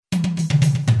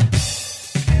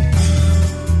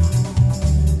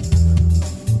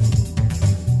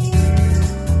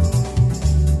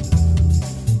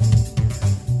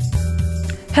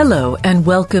Hello, and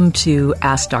welcome to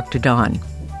Ask Dr. Dawn.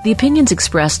 The opinions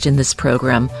expressed in this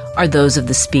program are those of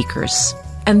the speakers,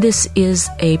 and this is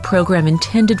a program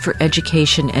intended for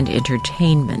education and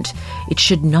entertainment. It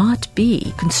should not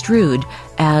be construed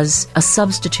as a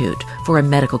substitute for a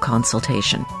medical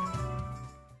consultation.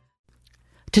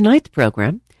 Tonight's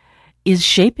program is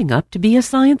shaping up to be a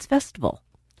science festival.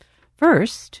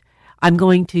 First, I'm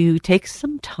going to take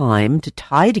some time to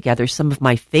tie together some of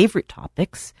my favorite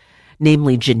topics,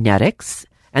 namely genetics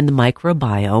and the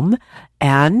microbiome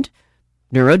and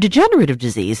neurodegenerative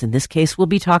disease. In this case, we'll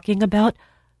be talking about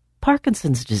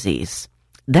Parkinson's disease.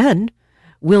 Then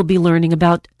we'll be learning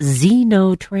about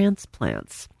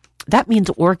xenotransplants. That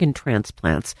means organ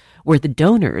transplants where the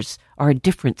donors are a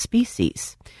different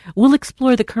species. We'll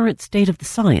explore the current state of the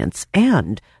science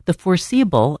and the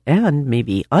foreseeable and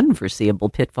maybe unforeseeable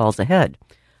pitfalls ahead.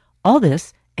 All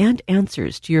this and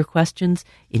answers to your questions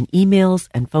in emails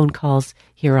and phone calls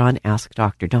here on Ask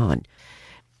Dr. Dawn.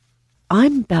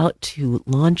 I'm about to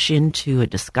launch into a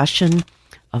discussion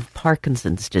of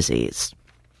Parkinson's disease.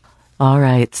 All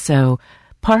right, so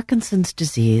Parkinson's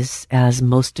disease, as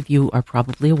most of you are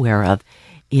probably aware of,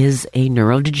 is a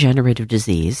neurodegenerative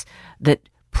disease that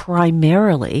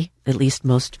primarily, at least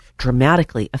most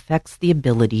dramatically, affects the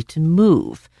ability to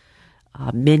move.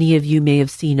 Many of you may have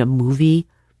seen a movie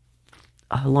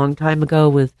a long time ago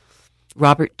with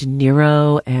Robert De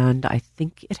Niro, and I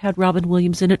think it had Robin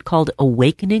Williams in it, called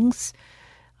Awakenings.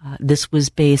 This was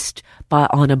based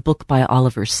on a book by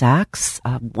Oliver Sacks,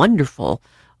 a wonderful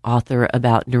author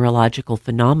about neurological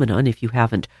phenomenon. If you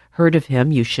haven't heard of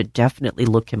him, you should definitely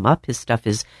look him up. His stuff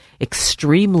is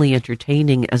extremely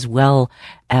entertaining as well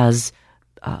as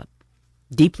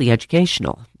deeply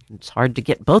educational. It's hard to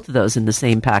get both of those in the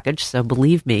same package, so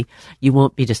believe me, you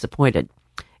won't be disappointed.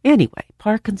 Anyway,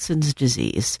 Parkinson's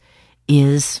disease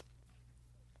is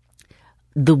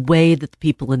the way that the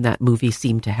people in that movie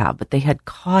seem to have, but they had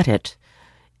caught it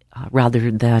rather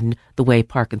than the way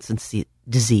Parkinson's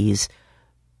disease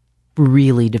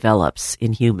really develops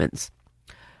in humans.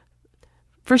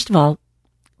 First of all,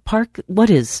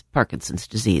 what is Parkinson's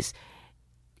disease?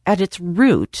 At its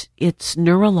root, it's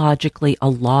neurologically a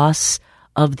loss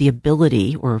of the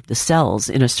ability or the cells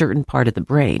in a certain part of the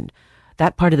brain.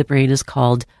 That part of the brain is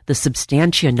called the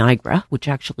substantia nigra, which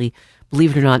actually,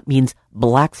 believe it or not, means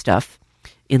black stuff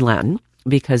in Latin,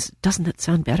 because doesn't that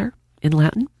sound better in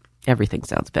Latin? Everything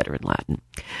sounds better in Latin.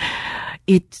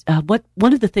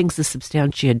 One of the things the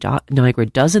substantia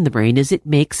nigra does in the brain is it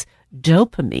makes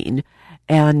dopamine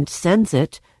and sends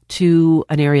it to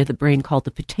an area of the brain called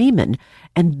the putamen.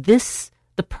 And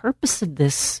the purpose of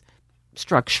this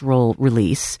structural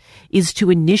release is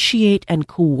to initiate and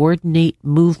coordinate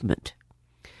movement.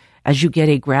 As you get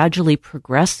a gradually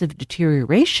progressive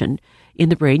deterioration in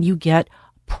the brain, you get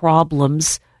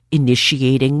problems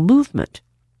initiating movement.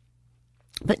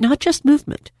 But not just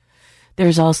movement.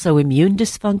 There's also immune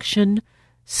dysfunction,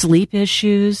 sleep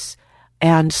issues,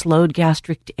 and slowed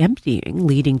gastric emptying,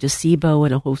 leading to SIBO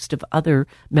and a host of other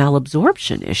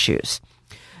malabsorption issues.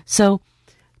 So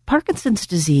Parkinson's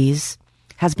disease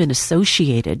has been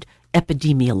associated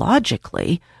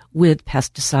epidemiologically with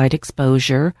pesticide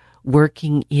exposure,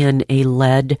 working in a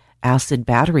lead acid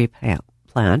battery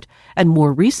plant, and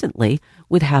more recently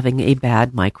with having a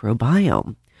bad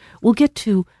microbiome. We'll get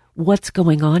to what's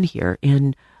going on here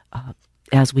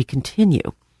as we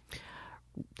continue.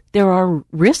 There are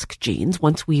risk genes.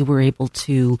 Once we were able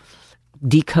to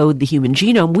decode the human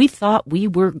genome, we thought we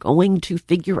were going to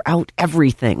figure out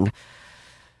everything.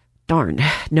 Darn.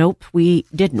 Nope, we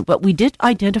didn't. But we did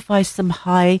identify some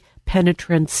high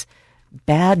penetrance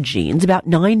bad genes, about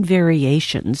 9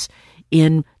 variations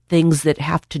in things that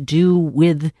have to do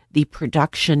with the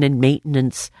production and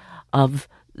maintenance of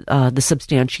the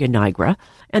substantia nigra.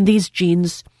 And these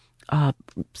genes have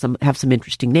some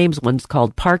interesting names. One's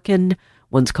called Parkin,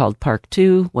 one's called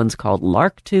Park2, one's called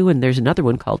LARC2, and there's another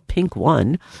one called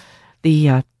Pink1.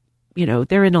 They're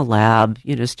in a lab,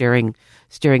 staring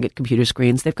at computer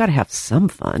screens. They've got to have some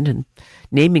fun, and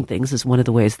naming things is one of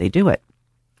the ways they do it.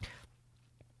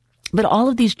 But all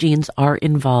of these genes are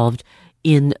involved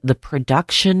in the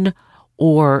production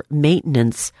or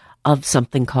maintenance of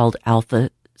something called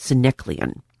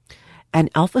alpha-synuclein. And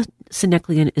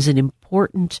alpha-synuclein is an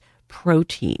important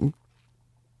protein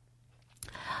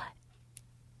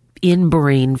in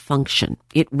brain function.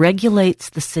 It regulates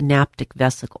the synaptic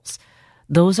vesicles.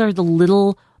 Those are the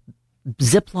little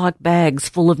Ziploc bags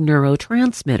full of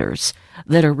neurotransmitters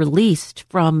that are released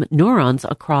from neurons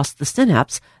across the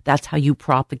synapse. That's how you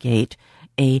propagate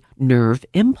a nerve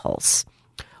impulse.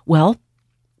 Well,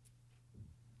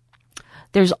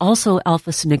 There's also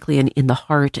alpha-synuclein in the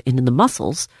heart and in the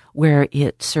muscles, where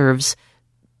it serves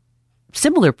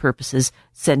similar purposes,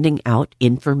 sending out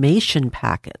information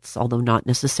packets, although not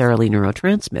necessarily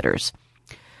neurotransmitters.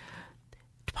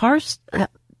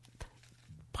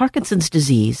 Parkinson's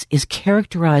disease is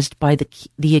characterized by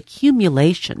the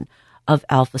accumulation of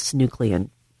alpha-synuclein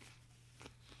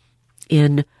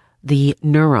in the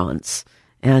neurons,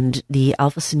 and the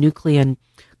alpha-synuclein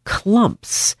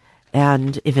clumps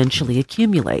and eventually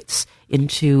accumulates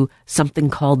into something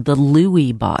called the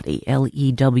Lewy body,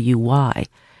 Lewy.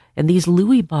 And these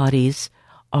Lewy bodies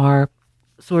are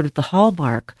sort of the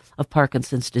hallmark of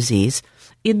Parkinson's disease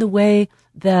in the way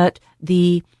that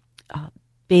the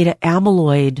beta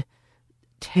amyloid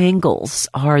tangles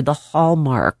are the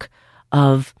hallmark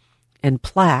of, and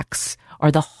plaques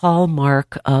are the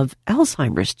hallmark of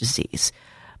Alzheimer's disease.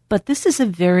 But this is a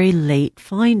very late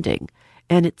finding,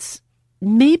 and it's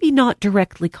maybe not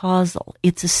directly causal.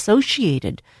 It's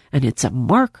associated, and it's a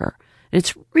marker.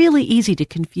 It's really easy to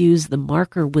confuse the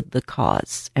marker with the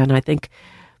cause. And I think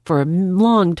for a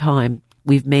long time,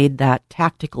 we've made that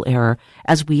tactical error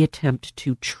as we attempt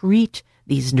to treat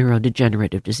these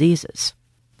neurodegenerative diseases.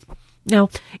 Now,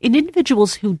 in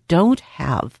individuals who don't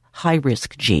have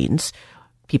high-risk genes,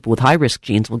 people with high-risk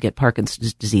genes will get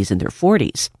Parkinson's disease in their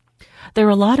 40s. There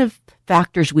are a lot of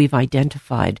factors we've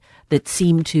identified that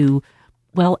seem to,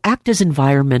 act as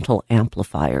environmental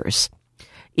amplifiers.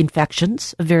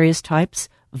 Infections of various types,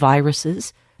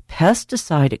 viruses,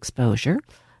 pesticide exposure,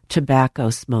 tobacco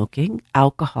smoking,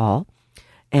 alcohol,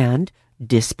 and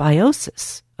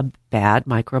dysbiosis, a bad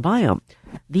microbiome.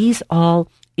 These all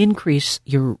increase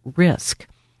your risk.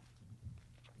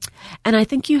 And I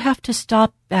think you have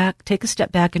to take a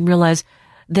step back and realize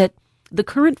that the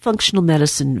current functional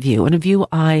medicine view, and a view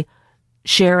I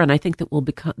share, and I think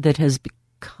that has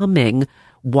becoming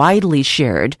widely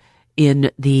shared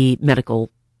in the medical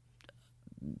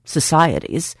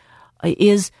societies,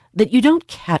 is that you don't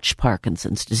catch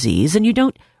Parkinson's disease, and you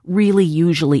don't really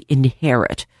usually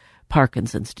inherit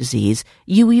Parkinson's disease.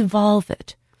 You evolve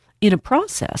it in a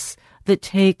process that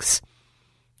takes,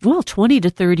 20 to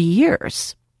 30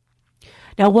 years.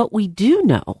 Now, what we do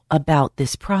know about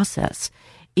this process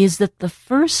is that the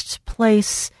first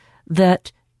place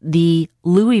that the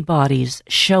Lewy bodies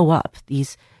show up,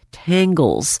 these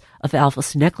tangles of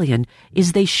alpha-synuclein,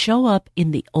 is they show up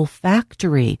in the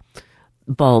olfactory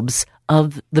bulbs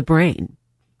of the brain.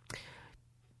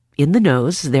 In the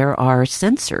nose, there are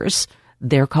sensors.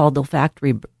 They're called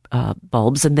olfactory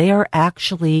bulbs, and they are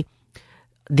actually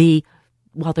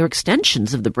they're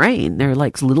extensions of the brain. They're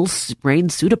like little brain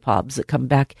pseudopods that come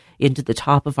back into the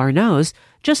top of our nose,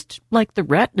 just like the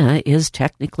retina is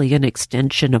technically an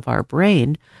extension of our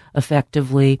brain,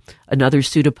 effectively another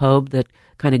pseudopod that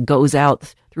kind of goes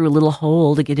out through a little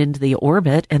hole to get into the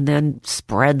orbit and then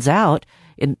spreads out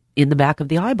in the back of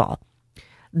the eyeball.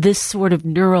 This sort of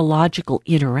neurological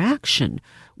interaction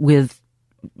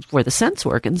for the sense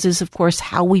organs is, of course,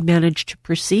 how we manage to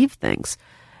perceive things.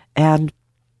 And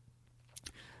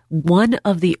one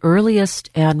of the earliest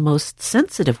and most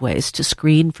sensitive ways to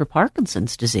screen for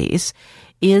Parkinson's disease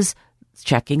is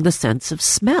checking the sense of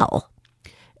smell.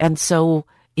 And so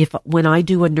when I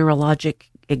do a neurologic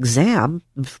exam,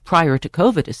 prior to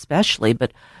COVID especially,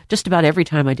 but just about every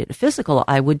time I did a physical,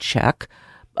 I would check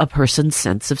a person's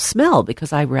sense of smell,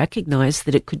 because I recognized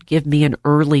that it could give me an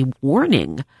early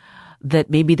warning that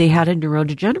maybe they had a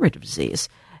neurodegenerative disease.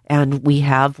 And we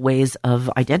have ways of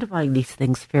identifying these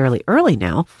things fairly early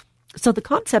now. So the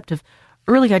concept of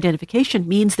early identification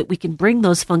means that we can bring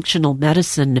those functional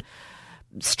medicine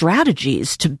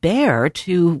strategies to bear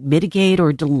to mitigate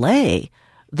or delay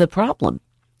the problem.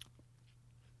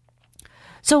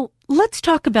 So let's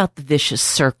talk about the vicious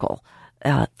circle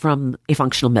from a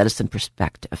functional medicine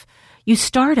perspective. You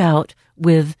start out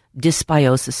with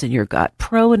dysbiosis in your gut,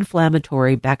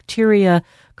 pro-inflammatory bacteria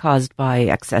caused by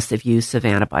excessive use of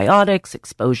antibiotics,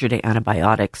 exposure to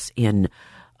antibiotics in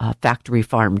factory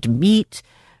farmed meat,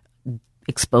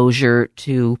 exposure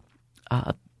to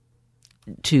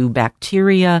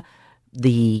bacteria,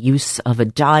 the use of a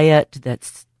diet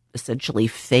that essentially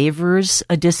favors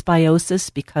a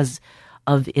dysbiosis because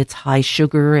of its high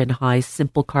sugar and high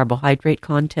simple carbohydrate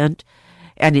content,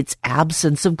 and its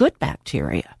absence of good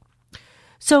bacteria.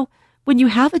 So when you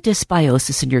have a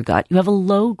dysbiosis in your gut, you have a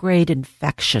low-grade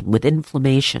infection with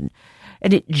inflammation,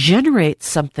 and it generates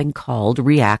something called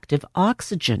reactive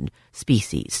oxygen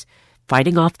species.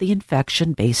 Fighting off the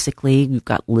infection, basically, you've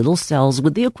got little cells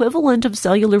with the equivalent of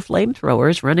cellular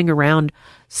flamethrowers running around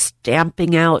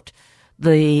stamping out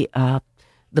the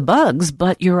bugs,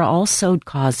 but you're also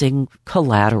causing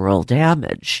collateral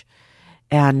damage.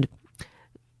 And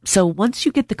So once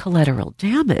you get the collateral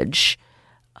damage,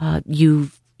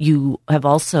 you have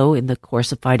also, in the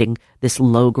course of fighting this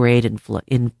low-grade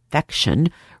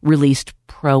infection, released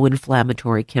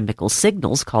pro-inflammatory chemical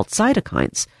signals called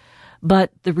cytokines.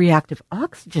 But the reactive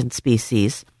oxygen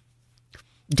species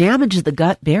damage the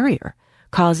gut barrier,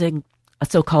 causing a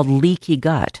so-called leaky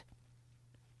gut.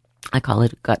 I call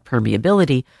it gut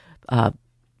permeability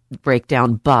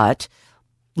breakdown, but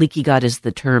leaky gut is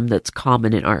the term that's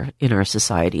common in our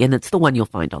society, and it's the one you'll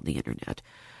find on the internet.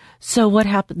 So what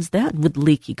happens then with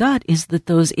leaky gut is that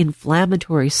those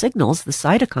inflammatory signals, the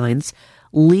cytokines,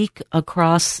 leak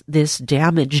across this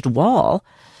damaged wall,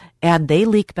 and they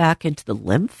leak back into the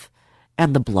lymph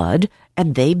and the blood,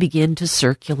 and they begin to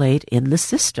circulate in the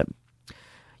system.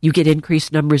 You get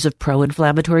increased numbers of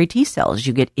pro-inflammatory T cells.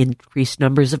 You get increased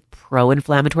numbers of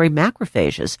pro-inflammatory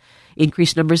macrophages,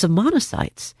 increased numbers of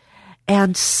monocytes.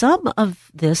 And some of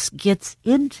this gets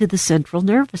into the central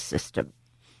nervous system,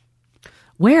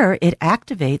 where it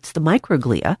activates the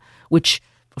microglia, which,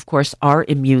 of course, are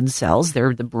immune cells.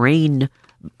 They're the brain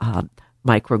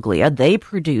microglia. They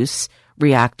produce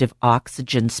reactive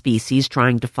oxygen species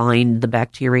trying to find the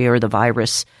bacteria or the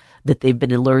virus that they've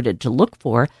been alerted to look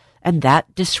for, and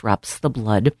that disrupts the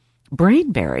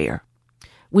blood-brain barrier,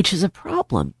 which is a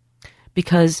problem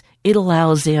because it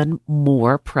allows in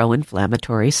more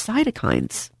pro-inflammatory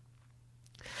cytokines.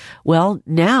 Well,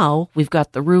 now we've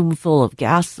got the room full of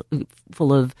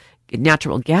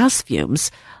natural gas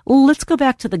fumes. Let's go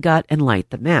back to the gut and light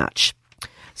the match.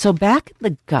 So back in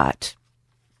the gut,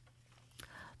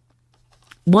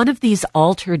 one of these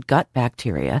altered gut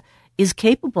bacteria is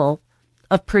capable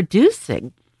of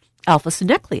producing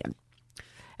alpha-synuclein.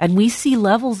 And we see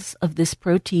levels of this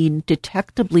protein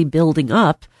detectably building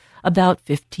up about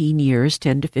 10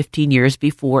 to 15 years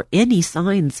before any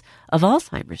signs of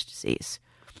Alzheimer's disease.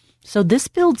 So this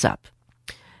builds up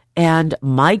and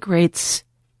migrates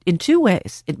in two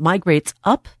ways. It migrates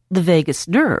up the vagus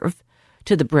nerve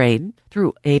to the brain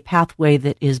through a pathway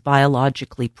that is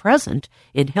biologically present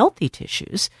in healthy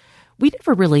tissues.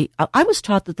 I was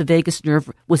taught that the vagus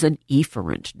nerve was an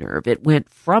efferent nerve. It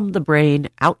went from the brain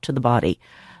out to the body.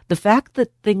 The fact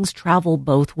that things travel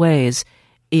both ways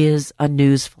is a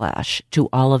newsflash to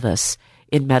all of us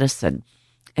in medicine.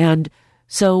 And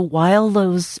so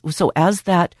as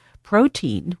that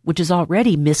protein, which is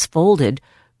already misfolded,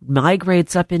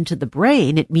 migrates up into the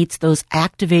brain, it meets those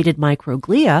activated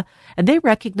microglia, and they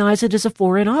recognize it as a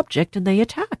foreign object and they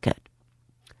attack it.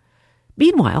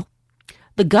 Meanwhile,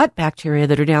 the gut bacteria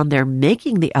that are down there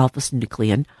making the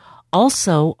alpha-synuclein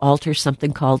also alter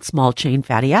something called small-chain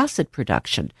fatty acid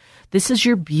production. This is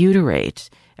your butyrate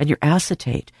and your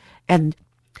acetate, and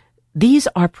these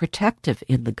are protective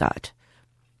in the gut.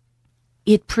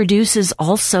 It produces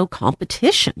also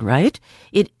competition, right?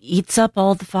 It eats up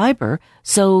all the fiber,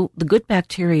 so the good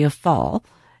bacteria fall,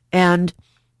 and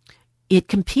it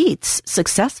competes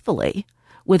successfully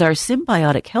with our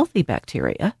symbiotic healthy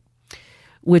bacteria,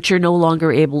 which are no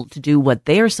longer able to do what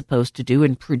they are supposed to do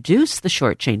and produce the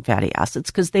short-chain fatty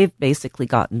acids because they've basically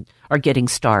are getting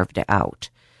starved out.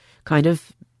 Kind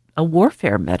of a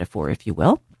warfare metaphor, if you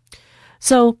will.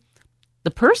 So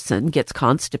the person gets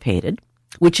constipated,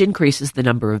 which increases the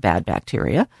number of bad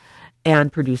bacteria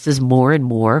and produces more and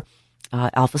more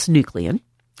alpha-synuclein.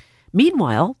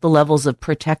 Meanwhile, the levels of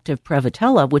protective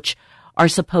Prevotella, which are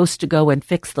supposed to go and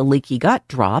fix the leaky gut,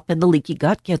 drop, and the leaky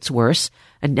gut gets worse.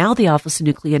 And now the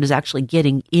alpha-synuclein is actually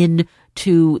getting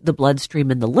into the bloodstream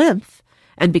and the lymph.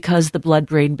 And because the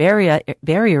blood-brain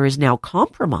barrier is now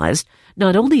compromised,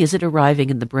 not only is it arriving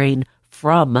in the brain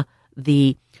from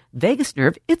the vagus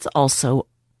nerve, it's also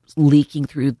leaking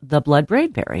through the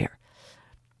blood-brain barrier.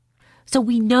 So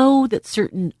we know that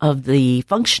certain of the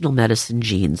functional medicine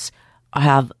genes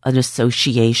have an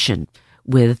association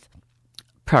with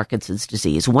Parkinson's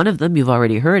disease. One of them you've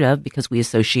already heard of because we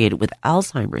associate it with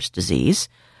Alzheimer's disease.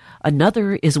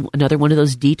 Another is another one of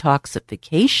those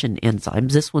detoxification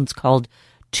enzymes. This one's called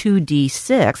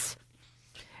 2D6,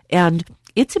 and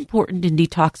it's important in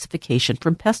detoxification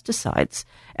from pesticides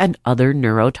and other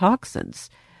neurotoxins,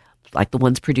 like the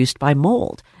ones produced by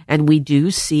mold. And we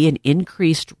do see an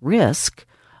increased risk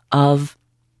of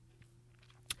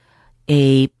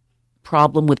a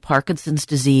problem with Parkinson's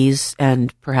disease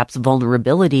and perhaps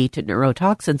vulnerability to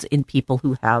neurotoxins in people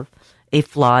who have a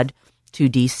flawed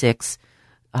 2D6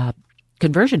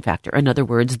 conversion factor. In other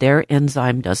words, their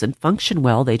enzyme doesn't function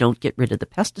well. They don't get rid of the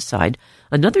pesticide.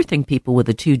 Another thing people with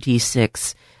a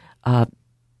 2D6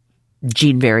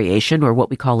 gene variation, or what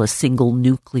we call a single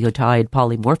nucleotide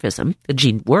polymorphism, the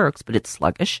gene works, but it's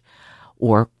sluggish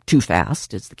or too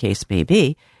fast, as the case may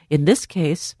be. In this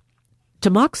case,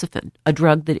 Tamoxifen, a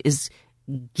drug that is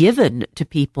given to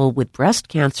people with breast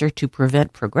cancer to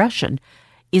prevent progression,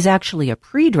 is actually a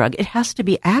pre-drug. It has to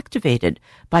be activated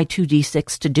by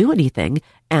 2D6 to do anything.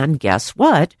 And guess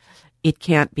what? It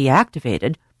can't be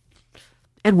activated.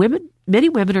 And many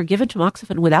women are given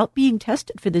tamoxifen without being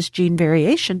tested for this gene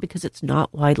variation because it's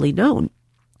not widely known.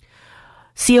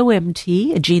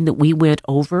 COMT, a gene that we went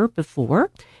over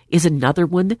before, is another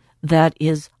one that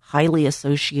is highly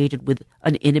associated with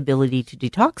an inability to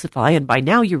detoxify. And by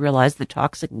now you realize that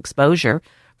toxic exposure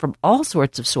from all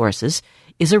sorts of sources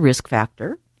is a risk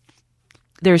factor.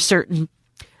 There are certain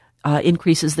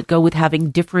increases that go with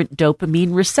having different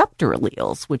dopamine receptor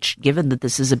alleles, which, given that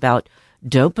this is about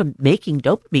making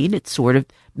dopamine, it sort of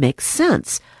makes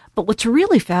sense. But what's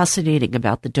really fascinating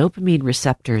about the dopamine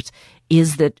receptors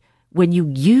is that when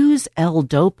you use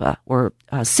L-DOPA or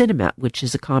Sinemet, which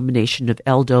is a combination of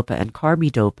L-DOPA and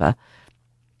carbidopa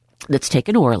that's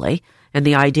taken orally, and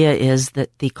the idea is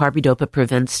that the carbidopa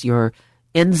prevents your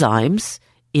enzymes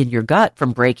in your gut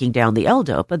from breaking down the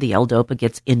L-DOPA. The L-DOPA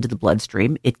gets into the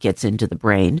bloodstream, it gets into the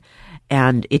brain,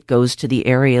 and it goes to the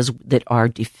areas that are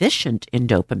deficient in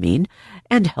dopamine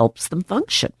and helps them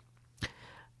function.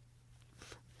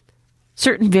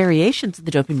 Certain variations of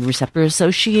the dopamine receptor are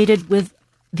associated with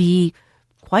the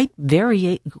quite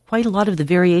a lot of the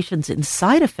variations in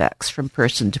side effects from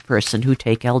person to person who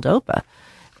take L-DOPA.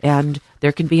 And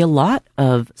there can be a lot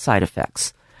of side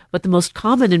effects. But the most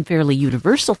common and fairly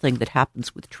universal thing that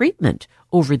happens with treatment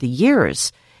over the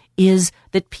years is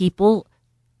that people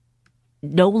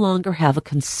no longer have a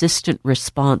consistent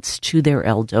response to their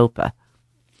L-DOPA.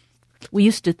 I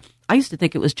used to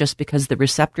think it was just because the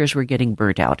receptors were getting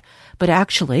burnt out. But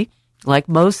actually, like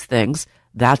most things,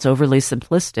 that's overly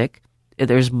simplistic.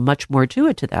 There's much more to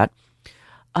it to that.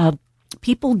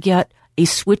 People get a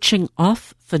switching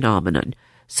off phenomenon.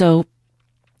 So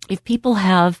if people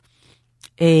have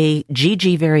a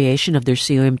GG variation of their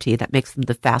COMT, that makes them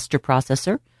the faster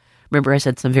processor. Remember I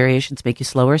said some variations make you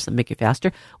slower, some make you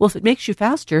faster. Well, if it makes you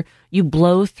faster, you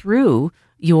blow through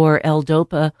your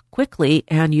L-DOPA quickly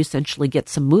and you essentially get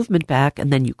some movement back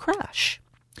and then you crash.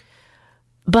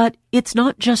 But it's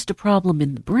not just a problem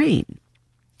in the brain.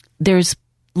 There's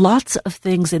lots of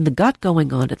things in the gut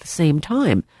going on at the same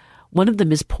time. One of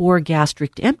them is poor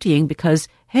gastric emptying because,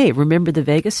 hey, remember the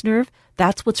vagus nerve?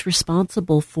 That's what's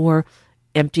responsible for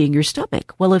emptying your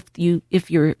stomach. Well, if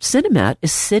your Sinemet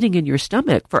is sitting in your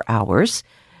stomach for hours,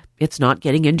 it's not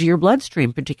getting into your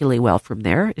bloodstream particularly well from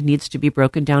there. It needs to be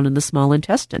broken down in the small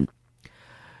intestine.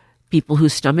 People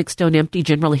whose stomachs don't empty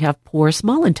generally have poor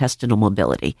small intestinal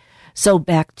mobility. So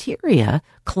bacteria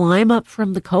climb up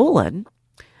from the colon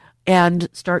and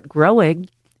start growing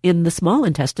in the small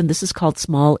intestine. This is called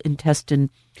small intestine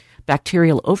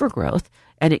bacterial overgrowth,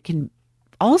 and it can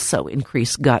also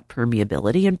increase gut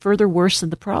permeability and further worsen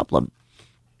the problem.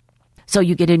 So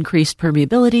you get increased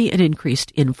permeability and increased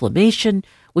inflammation,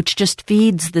 which just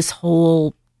feeds this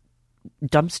whole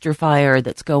dumpster fire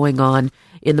that's going on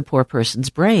in the poor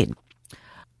person's brain.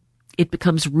 It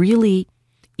becomes really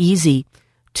easy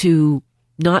to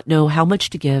not know how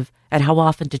much to give and how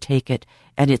often to take it,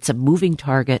 and it's a moving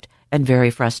target and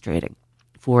very frustrating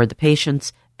for the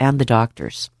patients and the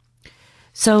doctors.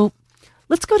 So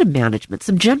let's go to management,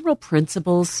 some general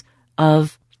principles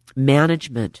of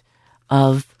management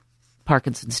of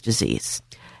Parkinson's disease.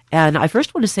 And I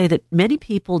first want to say that many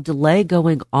people delay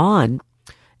going on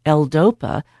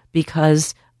L-DOPA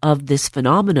because of this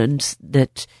phenomenon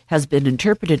that has been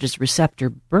interpreted as receptor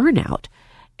burnout.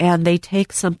 And they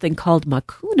take something called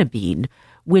macunabine,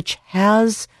 which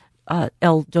has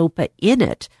L-DOPA in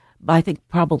it, but I think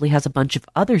probably has a bunch of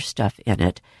other stuff in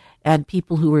it. And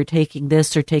people who are taking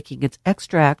this or taking its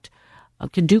extract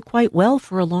can do quite well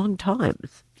for a long time.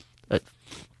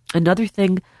 Another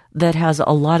thing that has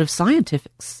a lot of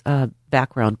scientific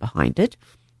background behind it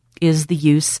is the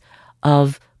use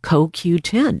of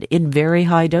CoQ10 in very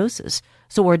high doses.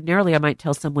 So ordinarily I might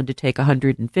tell someone to take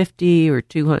 150 or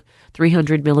 200,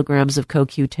 300 milligrams of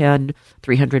CoQ10,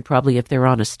 300 probably if they're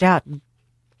on a statin.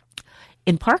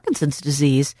 In Parkinson's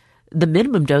disease, the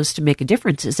minimum dose to make a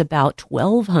difference is about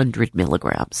 1,200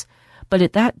 milligrams. But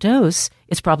at that dose,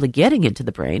 it's probably getting into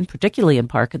the brain, particularly in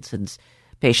Parkinson's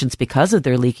patients because of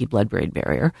their leaky blood-brain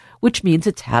barrier, which means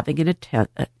it's having an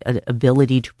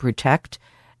ability to protect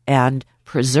and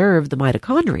preserve the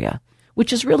mitochondria,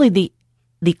 which is really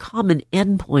the common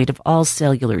endpoint of all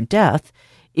cellular death,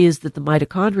 is that the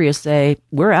mitochondria say,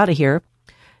 we're out of here,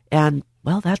 and,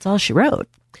 well, that's all she wrote.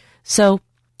 So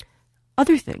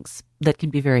other things that can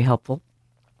be very helpful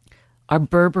are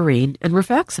berberine and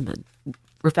rifaximin.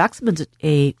 Rifaximin is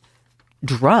a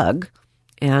drug,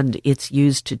 and it's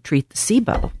used to treat the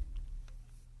SIBO.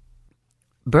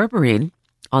 Berberine,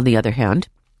 on the other hand,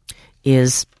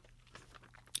 is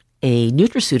a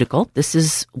nutraceutical. This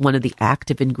is one of the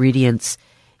active ingredients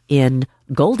in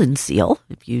golden seal,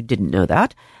 if you didn't know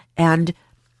that. And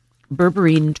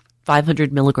berberine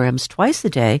 500 milligrams twice a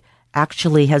day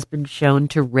actually has been shown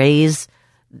to raise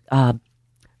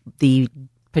the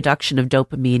production of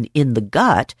dopamine in the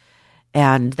gut.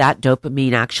 And that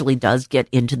dopamine actually does get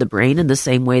into the brain in the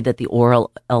same way that the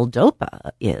oral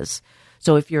L-Dopa is.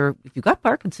 So if you've got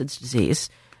Parkinson's disease,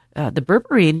 the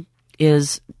berberine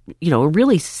is, a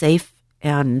really safe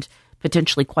and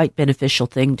potentially quite beneficial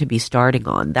thing to be starting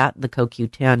on. That and the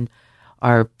CoQ10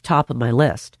 are top of my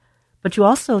list. But you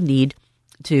also need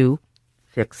to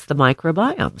fix the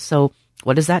microbiome. So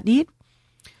what does that need?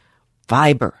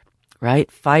 Fiber, right?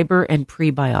 Fiber and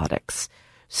prebiotics.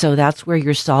 So that's where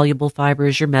your soluble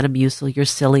fibers, your Metamucil, your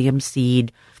psyllium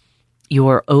seed,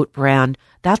 your oat bran,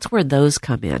 that's where those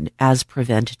come in as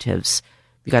preventatives.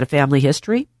 You got a family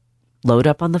history? Load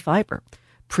up on the fiber.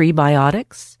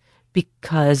 Prebiotics,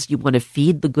 because you want to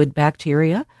feed the good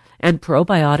bacteria, and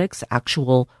probiotics,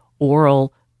 actual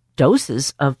oral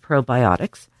doses of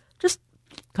probiotics, just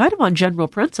kind of on general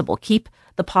principle. Keep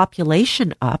the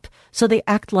population up so they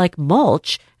act like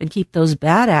mulch and keep those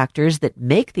bad actors that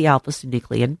make the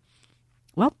alpha-synuclein,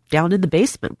 down in the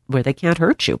basement where they can't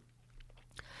hurt you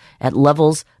at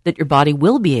levels that your body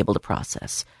will be able to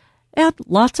process. And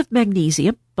lots of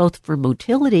magnesium, both for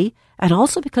motility and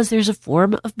also because there's a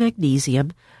form of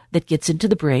magnesium that gets into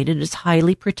the brain and is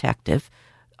highly protective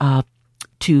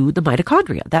to the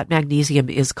mitochondria. That magnesium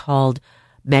is called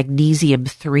magnesium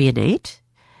threonate,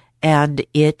 and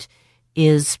it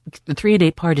is, the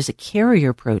threonate part is a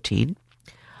carrier protein.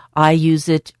 I use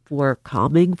it for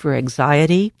calming, for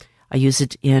anxiety. I use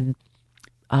it in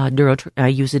I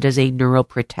use it as a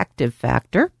neuroprotective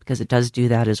factor because it does do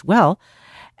that as well.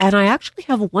 And I actually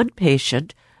have one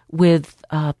patient with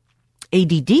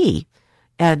ADD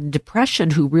and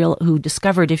depression who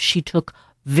discovered if she took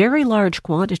very large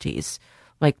quantities,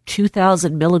 like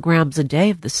 2,000 milligrams a day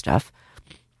of the stuff,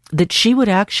 that she would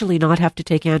actually not have to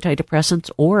take antidepressants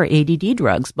or ADD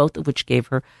drugs, both of which gave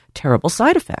her terrible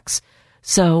side effects.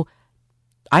 So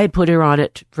I had put her on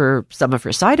it for some of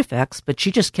her side effects, but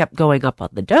she just kept going up on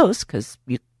the dose because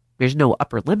there's no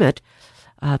upper limit.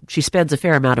 She spends a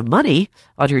fair amount of money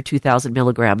on her 2,000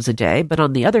 milligrams a day, but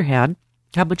on the other hand,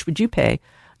 how much would you pay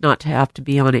not to have to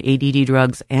be on ADD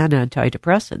drugs and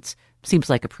antidepressants? Seems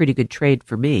like a pretty good trade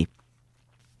for me.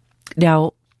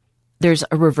 Now, there's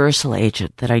a reversal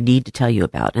agent that I need to tell you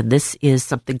about, and this is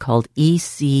something called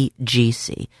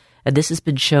ECGC. And this has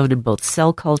been shown in both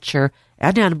cell culture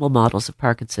and animal models of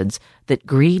Parkinson's that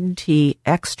green tea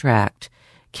extract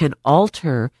can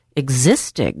alter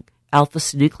existing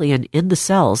alpha-synuclein in the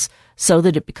cells so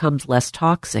that it becomes less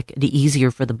toxic and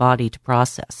easier for the body to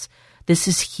process. This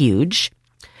is huge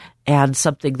and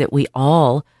something that we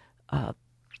all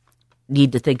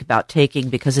need to think about taking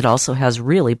because it also has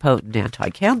really potent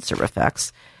anti-cancer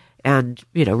effects. And,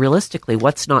 realistically,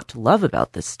 what's not to love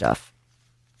about this stuff?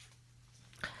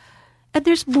 And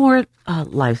there's more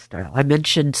lifestyle. I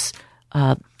mentioned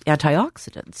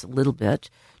antioxidants a little bit.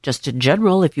 Just in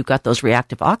general, if you've got those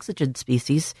reactive oxygen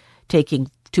species,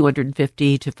 taking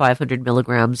 250 to 500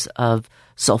 milligrams of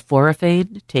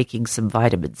sulforaphane, taking some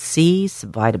vitamin C,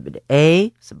 some vitamin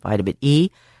A, some vitamin E.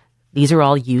 These are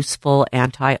all useful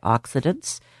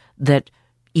antioxidants that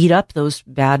eat up those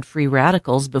bad free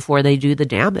radicals before they do the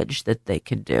damage that they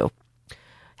can do.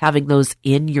 Having those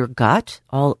in your gut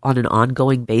all on an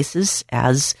ongoing basis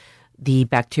as the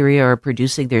bacteria are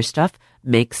producing their stuff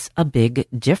makes a big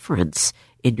difference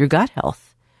in your gut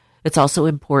health. It's also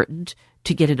important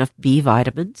to get enough B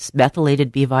vitamins,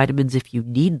 methylated B vitamins if you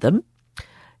need them.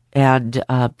 And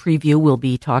Preview will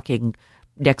be talking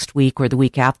next week or the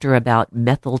week after about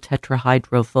methyl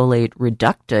tetrahydrofolate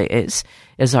reductase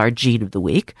as our gene of the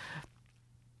week.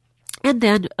 And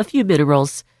then a few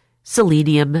minerals: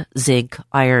 selenium, zinc,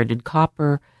 iron, and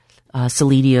copper.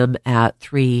 Selenium at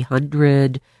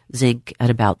 300, zinc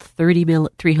at about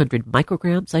 300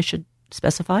 micrograms, I should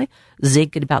specify.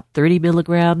 Zinc at about 30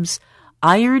 milligrams.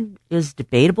 Iron is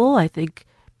debatable. I think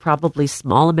probably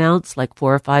small amounts, like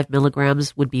 4 or 5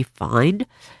 milligrams, would be fine.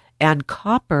 And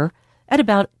copper at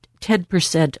about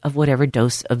 10% of whatever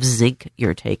dose of zinc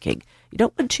you're taking. You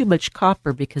don't want too much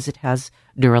copper because it has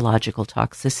neurological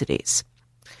toxicities.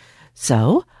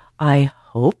 So I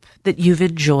hope that you've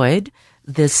enjoyed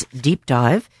this deep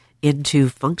dive into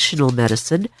functional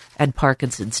medicine and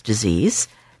Parkinson's disease.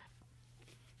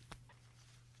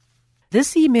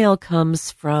 This email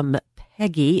comes from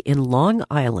Peggy in Long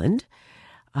Island.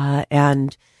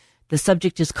 And the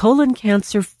subject is colon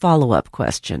cancer follow-up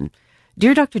question.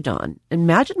 Dear Dr. Dawn,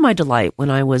 imagine my delight when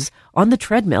I was on the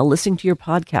treadmill listening to your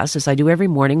podcast, as I do every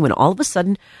morning, when all of a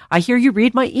sudden I hear you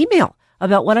read my email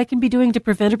about what I can be doing to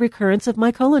prevent a recurrence of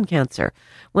my colon cancer.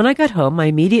 When I got home, I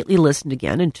immediately listened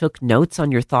again and took notes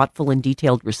on your thoughtful and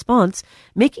detailed response,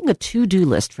 making a to-do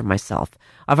list for myself.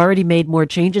 I've already made more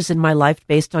changes in my life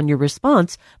based on your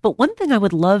response, but one thing I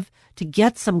would love to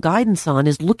get some guidance on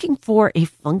is looking for a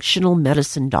functional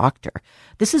medicine doctor.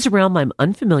 This is a realm I'm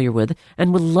unfamiliar with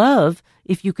and would love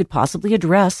if you could possibly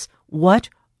address what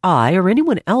I or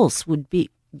anyone else would be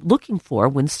looking for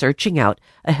when searching out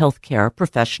a healthcare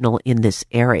professional in this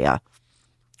area.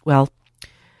 Well,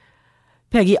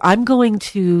 Peggy, I'm going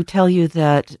to tell you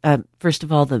that first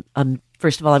of all, I'm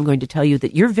going to tell you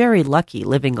that you're very lucky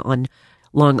living on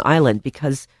Long Island,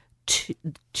 because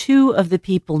two of the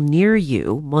people near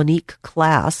you, Monique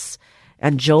Klass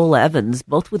and Joel Evans,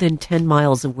 both within 10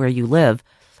 miles of where you live,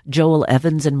 Joel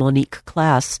Evans and Monique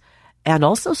Klass, and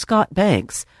also Scott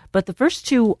Banks. But the first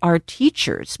two are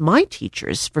teachers, my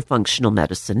teachers for functional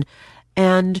medicine,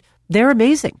 and they're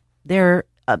amazing. They're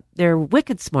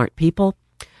wicked smart people,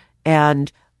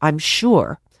 and I'm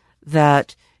sure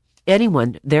that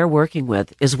anyone they're working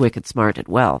with is wicked smart as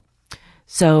well.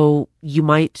 So you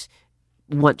might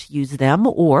want to use them,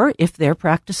 or if their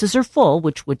practices are full,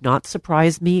 which would not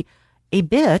surprise me a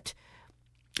bit,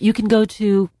 you can go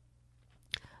to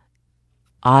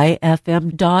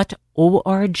ifm.org,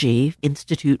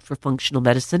 Institute for Functional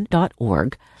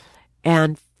Medicine.org,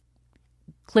 and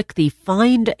click the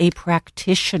Find a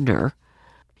Practitioner.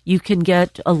 You can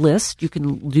get a list. You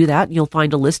can do that, and you'll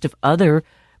find a list of other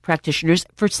practitioners.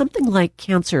 For something like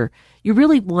cancer, you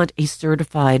really want a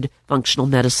certified functional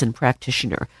medicine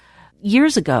practitioner.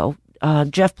 Years ago,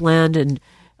 Jeff Bland and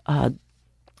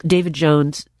David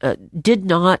Jones did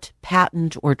not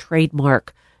patent or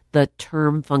trademark the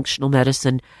term functional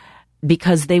medicine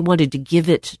because they wanted to give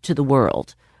it to the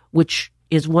world, which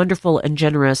is wonderful and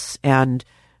generous, and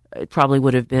it probably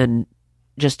would have been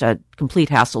just a complete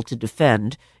hassle to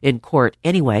defend in court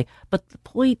anyway. But the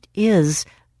point is,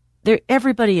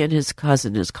 everybody and his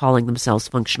cousin is calling themselves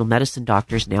functional medicine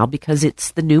doctors now because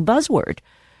it's the new buzzword.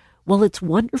 Well, it's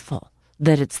wonderful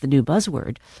that it's the new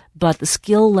buzzword, but the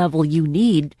skill level you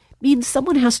need means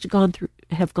someone has to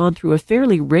have gone through a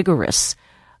fairly rigorous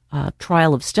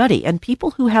trial of study. And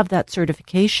people who have that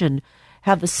certification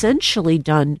have essentially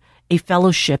done a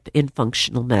fellowship in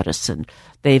functional medicine.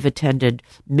 They've attended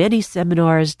many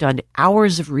seminars, done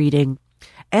hours of reading,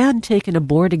 and taken a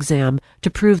board exam to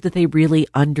prove that they really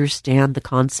understand the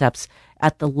concepts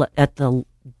at the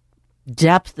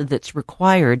depth that's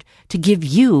required to give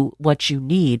you what you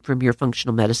need from your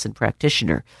functional medicine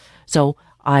practitioner. So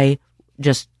I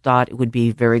just thought it would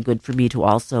be very good for me to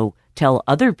also tell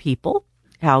other people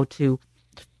how to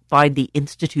find the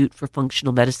Institute for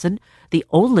Functional Medicine, the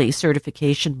only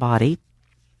certification body.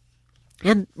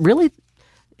 And really,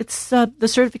 it's the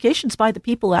certifications by the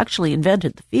people who actually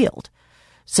invented the field.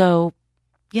 So,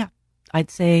 yeah,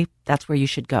 I'd say that's where you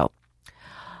should go.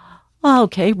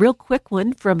 Okay, real quick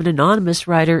one from an anonymous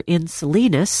writer in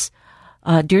Salinas.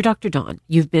 Dear Dr. Dawn,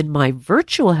 you've been my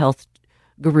virtual health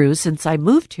guru since I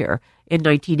moved here in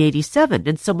 1987,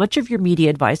 and so much of your media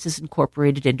advice is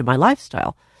incorporated into my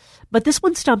lifestyle. But this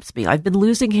one stumps me. I've been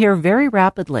losing hair very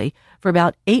rapidly for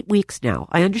about 8 weeks now.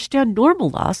 I understand normal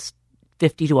loss,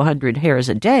 50 to 100 hairs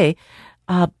a day,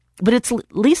 but it's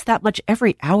at least that much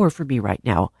every hour for me right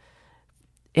now.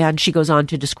 And she goes on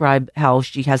to describe how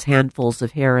she has handfuls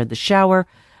of hair in the shower.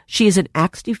 She is an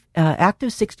active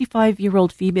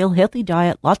 65-year-old female, healthy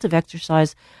diet, lots of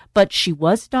exercise, but she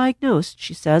was diagnosed,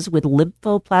 she says, with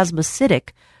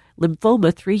lymphoplasmacytic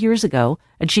lymphoma 3 years ago,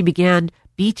 and she began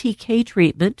BTK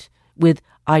treatment with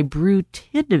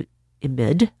ibrutinib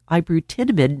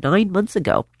 9 months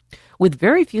ago, with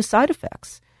very few side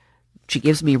effects. She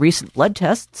gives me recent blood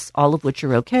tests, all of which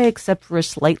are okay, except for a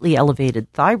slightly elevated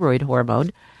thyroid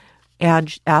hormone,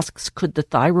 and asks, could the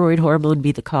thyroid hormone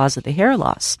be the cause of the hair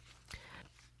loss?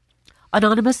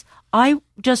 Anonymous, I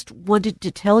just wanted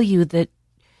to tell you that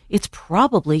it's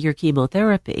probably your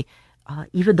chemotherapy.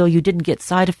 Even though you didn't get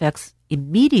side effects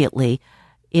immediately,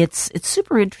 it's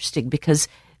super interesting because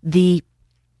the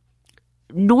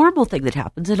normal thing that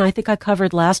happens, and I think I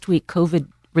covered last week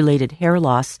COVID-related hair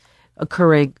loss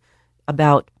occurring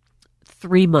about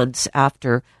 3 months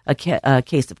after a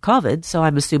case of COVID. So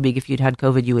I'm assuming if you'd had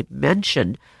COVID, you would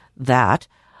mention that.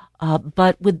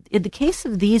 But in the case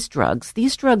of these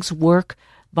drugs work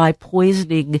by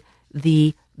poisoning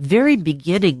the very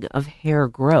beginning of hair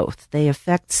growth. They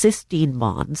affect cysteine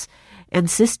bonds, and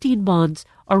cysteine bonds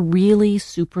are really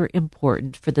super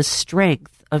important for the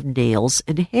strength of nails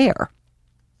and hair.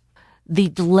 The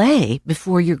delay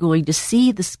before you're going to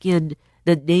see the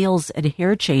nails and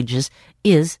hair changes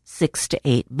is 6 to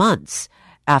 8 months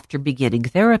after beginning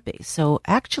therapy. So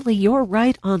actually, you're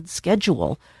right on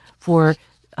schedule for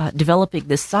developing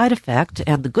this side effect.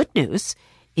 And the good news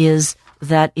is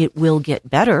that it will get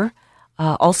better.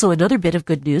 Also, another bit of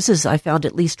good news is I found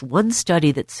at least one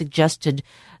study that suggested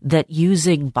that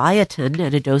using biotin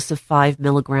at a dose of 5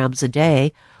 milligrams a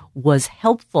day was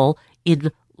helpful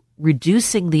in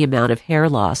reducing the amount of hair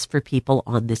loss for people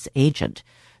on this agent.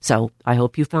 So I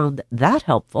hope you found that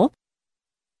helpful.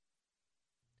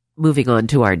 Moving on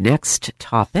to our next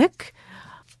topic,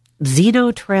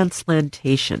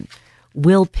 xenotransplantation.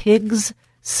 Will pigs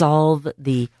solve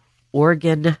the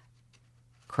organ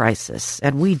crisis?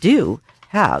 And we do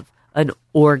have an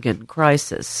organ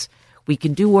crisis. We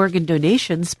can do organ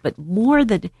donations, but more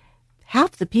than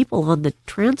half the people on the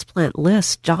transplant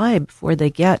list die before they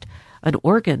get an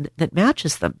organ that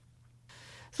matches them.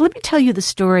 So let me tell you the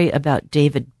story about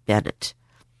David Bennett.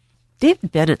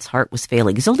 David Bennett's heart was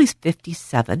failing. He's only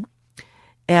 57,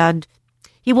 and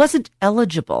he wasn't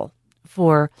eligible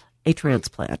for a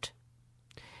transplant.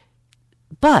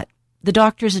 But the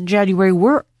doctors in January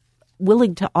were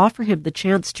willing to offer him the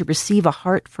chance to receive a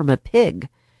heart from a pig.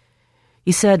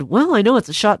 He said, "Well, I know it's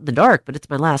a shot in the dark, but it's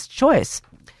my last choice."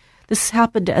 This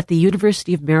happened at the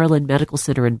University of Maryland Medical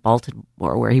Center in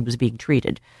Baltimore, where he was being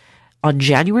treated. On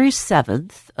January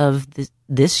 7th of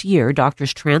this year,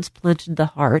 doctors transplanted the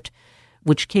heart,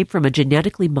 which came from a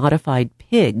genetically modified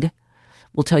pig.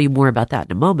 We'll tell you more about that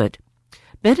in a moment.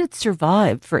 Bennett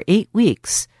survived for 8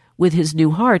 weeks with his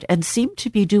new heart and seemed to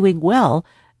be doing well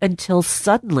until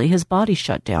suddenly his body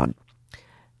shut down.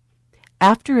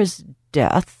 After his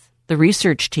death, the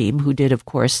research team, who did, of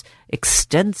course,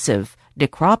 extensive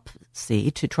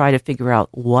necropsy to try to figure out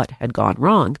what had gone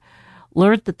wrong,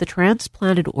 learned that the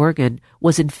transplanted organ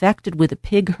was infected with a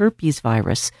pig herpes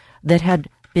virus that had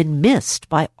been missed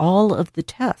by all of the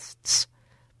tests.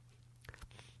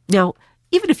 Now,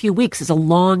 even a few weeks is a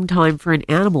long time for an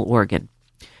animal organ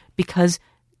because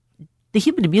the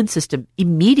human immune system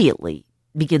immediately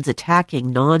begins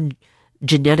attacking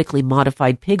non-genetically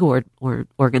modified pig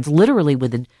organs literally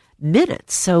within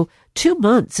minutes. So 2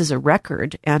 months is a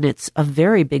record, and it's a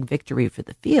very big victory for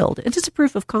the field. It is a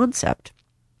proof of concept.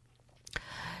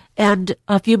 And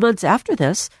a few months after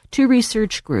this, 2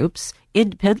 research groups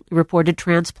independently reported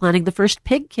transplanting the first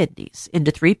pig kidneys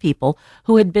into 3 people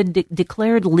who had been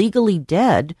declared legally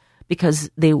dead because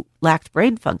they lacked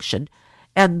brain function.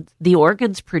 And the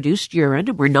organs produced urine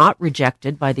and were not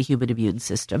rejected by the human immune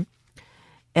system.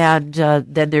 And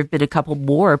then there have been a couple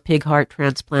more pig heart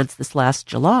transplants this last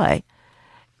July.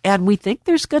 And we think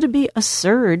there's going to be a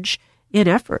surge in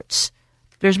efforts.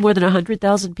 There's more than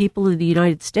 100,000 people in the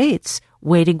United States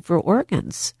waiting for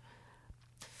organs.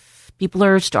 People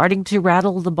are starting to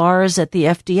rattle the bars at the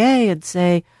FDA and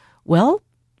say, well,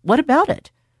 what about it?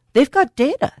 They've got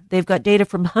data. They've got data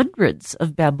from hundreds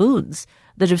of baboons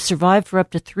that have survived for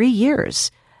up to 3 years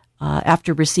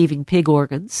after receiving pig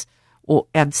organs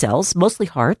and cells, mostly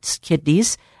hearts,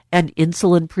 kidneys, and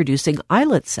insulin-producing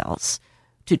islet cells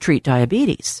to treat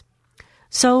diabetes.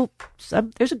 So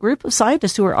there's a group of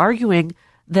scientists who are arguing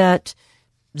that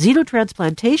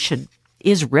xenotransplantation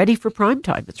is ready for prime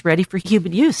time. It's ready for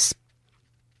human use.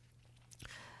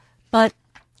 But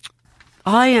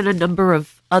I and a number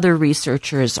of other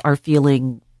researchers are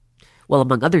feeling, well,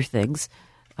 among other things,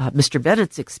 Mr.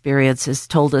 Bennett's experience has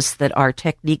told us that our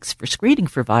techniques for screening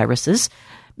for viruses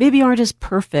maybe aren't as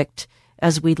perfect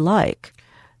as we'd like.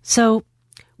 So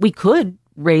we could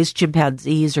raise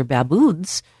chimpanzees or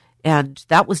baboons, and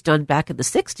that was done back in the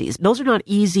 60s. Those are not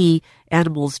easy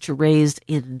animals to raise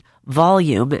in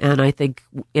volume, and I think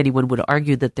anyone would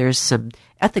argue that there's some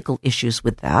ethical issues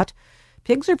with that.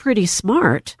 Pigs are pretty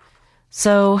smart,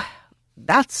 so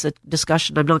that's a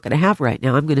discussion I'm not going to have right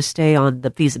now. I'm going to stay on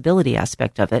the feasibility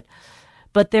aspect of it.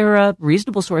 But they're a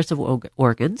reasonable source of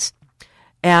organs,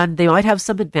 and they might have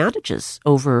some advantages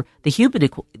over the human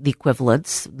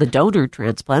equivalents, the donor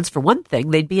transplants. For one thing,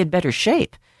 they'd be in better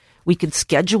shape. We can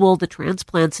schedule the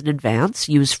transplants in advance,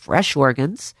 use fresh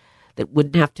organs that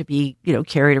wouldn't have to be,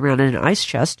 carried around in an ice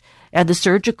chest, and the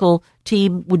surgical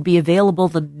team would be available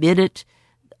the minute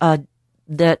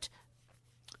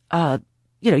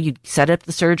you'd set up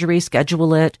the surgery,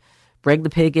 schedule it, bring the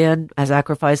pig in,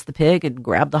 sacrifice the pig, and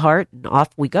grab the heart, and off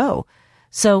we go.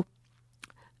 So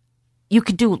you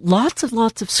could do lots and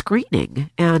lots of screening,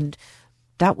 and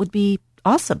that would be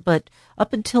awesome. But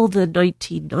up until the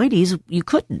 1990s, you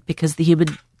couldn't because the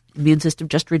human immune system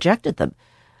just rejected them.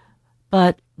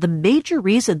 But the major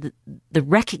reason, that the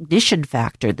recognition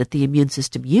factor that the immune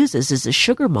system uses is a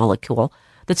sugar molecule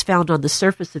that's found on the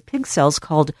surface of pig cells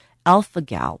called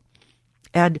alpha-gal.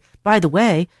 And by the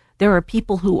way, there are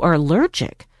people who are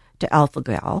allergic to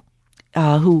alpha-gal,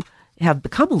 who have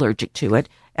become allergic to it.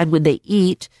 And when they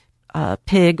eat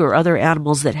pig or other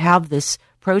animals that have this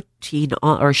protein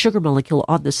or sugar molecule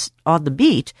on the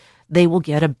meat, they will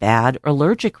get a bad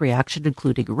allergic reaction,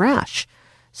 including a rash.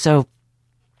 So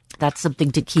that's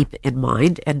something to keep in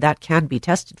mind, and that can be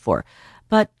tested for.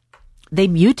 But they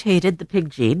mutated the pig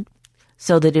gene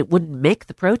so that it wouldn't make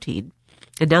the protein,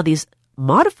 and now these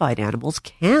modified animals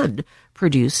can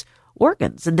produce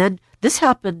organs. And then this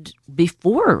happened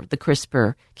before the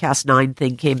CRISPR-Cas9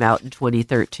 thing came out in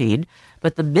 2013,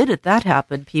 but the minute that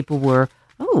happened, people were,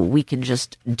 we can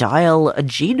just dial a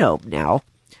genome now.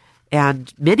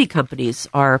 And many companies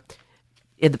are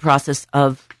in the process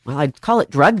of, I'd call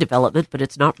it drug development, but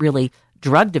it's not really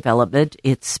drug development.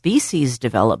 It's species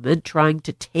development, trying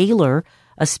to tailor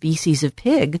a species of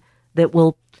pig that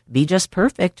will be just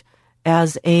perfect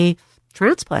as a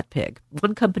transplant pig.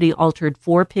 One company altered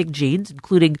 4 pig genes,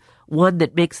 including one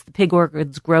that makes the pig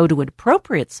organs grow to an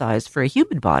appropriate size for a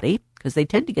human body, because they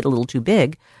tend to get a little too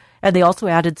big. And they also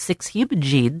added 6 human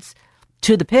genes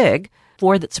to the pig,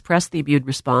 4 that suppressed the immune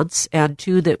response, and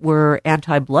 2 that were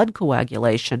anti-blood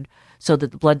coagulation, so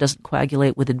that the blood doesn't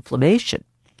coagulate with inflammation.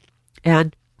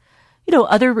 And,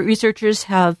 other researchers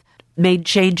have made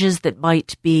changes that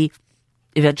might be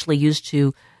eventually used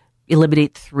to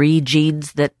eliminate 3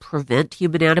 genes that prevent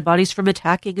human antibodies from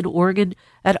attacking an organ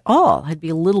at all. I'd be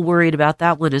a little worried about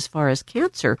that one as far as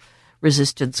cancer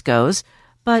resistance goes.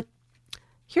 But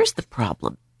here's the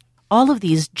problem. All of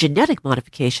these genetic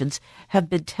modifications have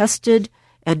been tested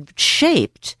and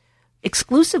shaped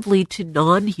exclusively to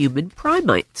non-human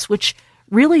primates, which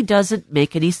really doesn't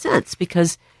make any sense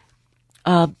because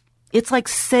it's like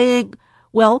saying,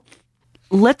 well,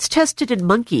 let's test it in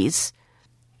monkeys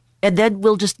and then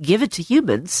we'll just give it to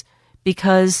humans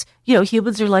because,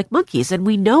 humans are like monkeys and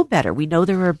we know better. We know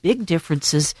there are big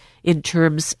differences in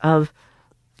terms of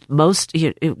most,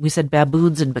 we said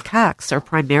baboons and macaques are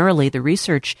primarily the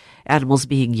research animals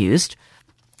being used.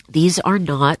 These are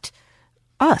not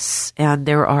us, and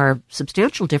there are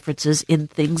substantial differences in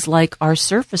things like our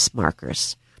surface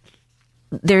markers.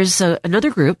 There's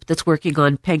another group that's working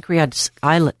on pancreatic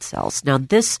islet cells. Now,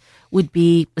 this would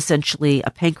be essentially a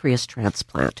pancreas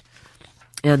transplant,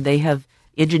 and they have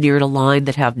engineered a line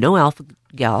that have no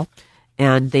alpha-gal,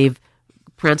 and they've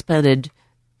transplanted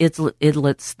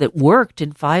islets that worked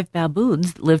in 5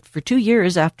 baboons that lived for 2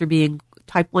 years after being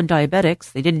type 1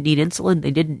 diabetics. They didn't need insulin.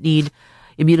 They didn't need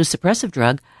immunosuppressive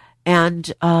drug.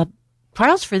 And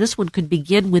trials for this one could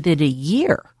begin within a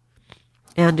year.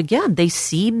 And again, they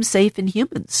seem safe in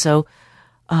humans. So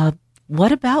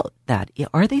what about that?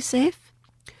 Are they safe?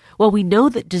 Well, we know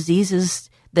that diseases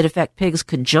that affect pigs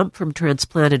can jump from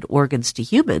transplanted organs to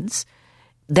humans.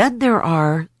 Then there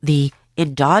are the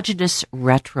endogenous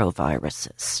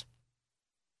retroviruses.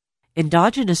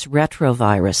 Endogenous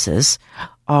retroviruses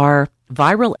are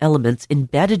viral elements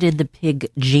embedded in the pig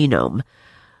genome.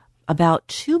 About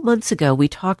 2 months ago, we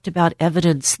talked about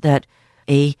evidence that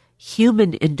a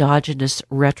human endogenous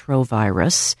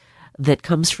retrovirus that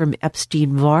comes from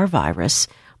Epstein-Barr virus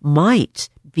might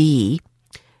be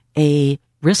a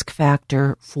risk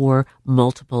factor for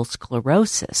multiple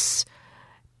sclerosis.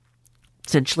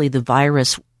 Essentially, the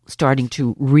virus starting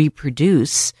to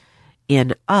reproduce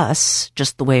in us,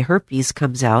 just the way herpes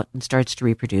comes out and starts to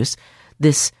reproduce,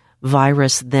 this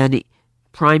virus then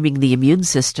priming the immune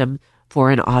system for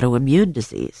an autoimmune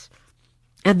disease.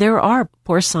 And there are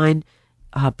porcine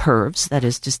pervs, that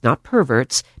is just not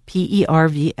perverts,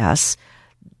 PERVS,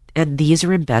 and these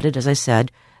are embedded, as I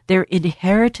said, they're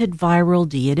inherited viral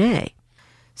DNA.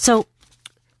 So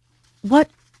what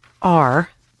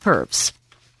are pervs?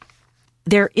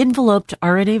 They're enveloped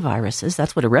RNA viruses,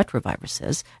 that's what a retrovirus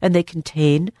is, and they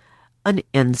contain an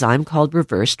enzyme called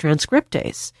reverse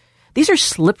transcriptase. These are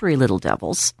slippery little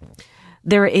devils.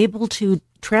 They're able to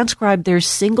transcribe their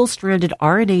single-stranded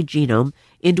RNA genome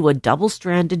into a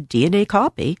double-stranded DNA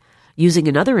copy using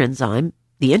another enzyme,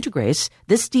 the integrase.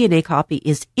 This DNA copy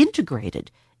is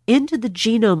integrated into the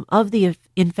genome of the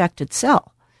infected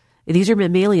cell. These are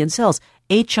mammalian cells.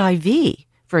 HIV,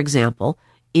 for example,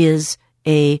 is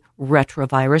a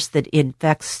retrovirus that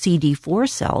infects CD4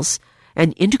 cells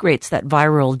and integrates that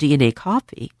viral DNA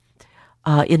copy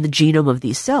in the genome of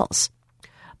these cells.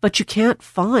 But you can't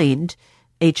find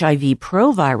HIV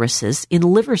proviruses in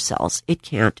liver cells. It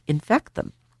can't infect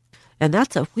them. And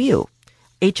that's a whew.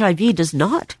 HIV does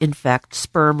not infect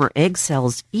sperm or egg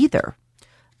cells either,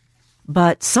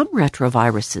 but some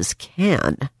retroviruses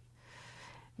can.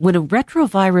 When a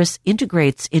retrovirus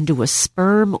integrates into a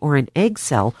sperm or an egg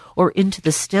cell or into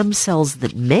the stem cells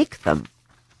that make them,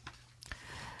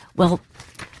 well,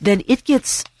 then it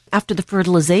gets, after the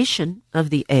fertilization of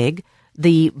the egg,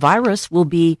 the virus will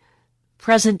be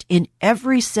present in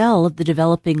every cell of the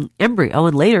developing embryo,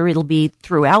 and later it'll be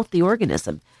throughout the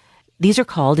organism. These are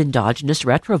called endogenous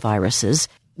retroviruses.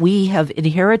 We have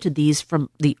inherited these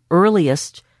from the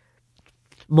earliest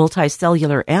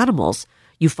multicellular animals.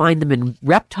 You find them in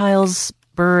reptiles,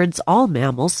 birds, all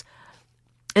mammals,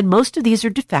 and most of these are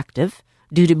defective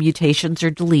due to mutations or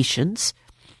deletions.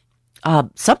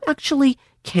 Some actually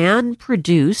can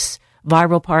produce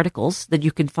viral particles that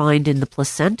you can find in the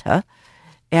placenta,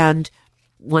 and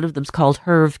one of them is called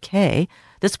HERV-K.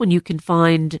 This one you can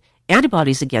find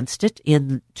antibodies against it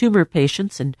in tumor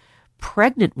patients and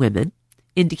pregnant women,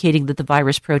 indicating that the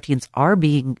virus proteins are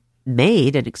being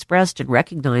made and expressed and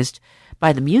recognized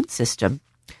by the immune system.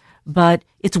 But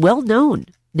it's well known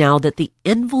now that the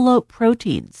envelope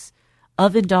proteins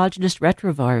of endogenous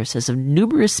retroviruses of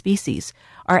numerous species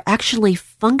are actually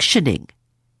functioning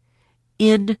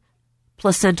in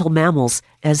placental mammals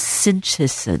as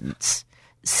syncytins.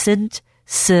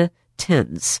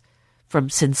 Syncytins, from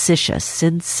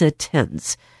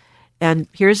syncytia. And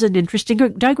here's an interesting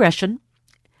digression.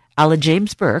 A la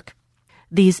James Burke,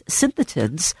 these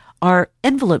syncytins are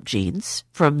envelope genes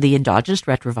from the endogenous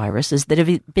retroviruses that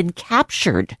have been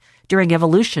captured during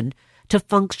evolution to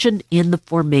function in the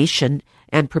formation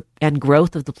and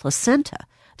growth of the placenta.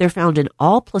 They're found in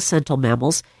all placental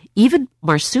mammals, even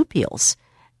marsupials.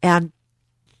 And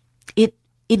it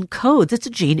encodes, it's a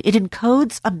gene, it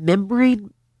encodes a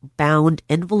membrane-bound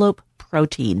envelope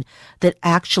protein that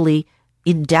actually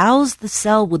endows the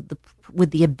cell with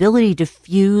the ability to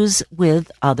fuse with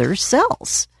other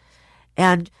cells.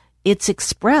 And it's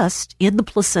expressed in the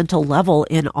placental level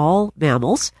in all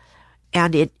mammals,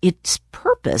 and its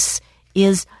purpose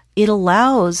is it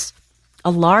allows a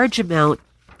large amount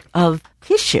of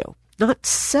tissue, not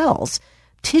cells,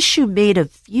 tissue made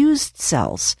of fused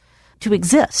cells to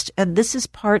exist. And this is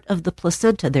part of the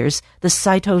placenta. There's the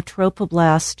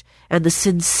cytotrophoblast and the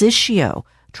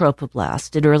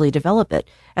syncytiotrophoblast in early development.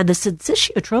 And the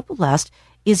syncytiotrophoblast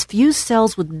is fused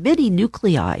cells with many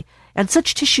nuclei, and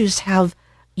such tissues have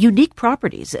unique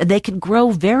properties, and they can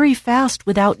grow very fast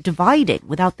without dividing,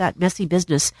 without that messy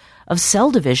business of cell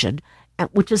division,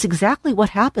 which is exactly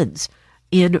what happens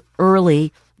in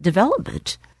early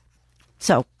development.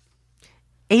 So,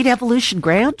 ain't evolution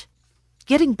grand?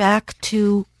 Getting back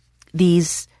to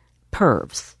these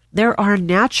PERVs, there are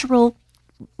natural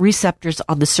receptors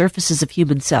on the surfaces of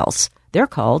human cells. They're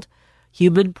called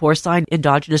human porcine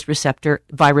endogenous receptor,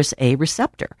 virus A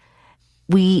receptor.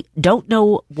 We don't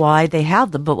know why they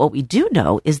have them, but what we do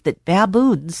know is that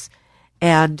baboons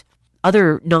and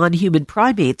other non-human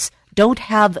primates don't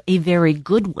have a very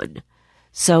good one.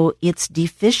 So it's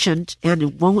deficient and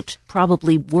it won't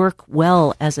probably work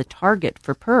well as a target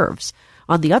for PERVs.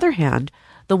 On the other hand,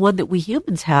 the one that we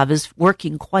humans have is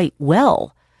working quite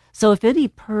well. So if any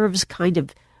PERVs kind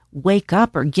of wake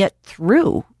up or get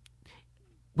through,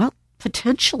 well,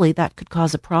 potentially that could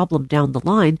cause a problem down the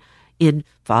line in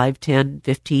 5, 10,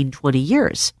 15, 20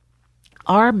 years.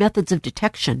 Our methods of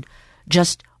detection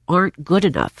just aren't good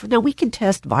enough. Now, we can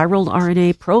test viral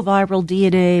RNA, proviral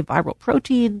DNA, viral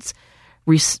proteins,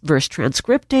 reverse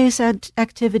transcriptase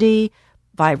activity,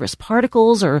 virus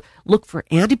particles, or look for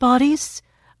antibodies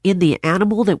in the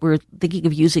animal that we're thinking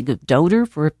of using a donor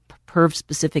for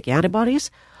PERV-specific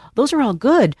antibodies. Those are all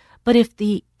good, but if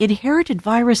the inherited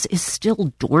virus is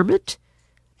still dormant,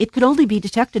 it could only be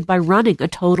detected by running a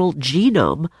total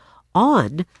genome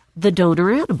on the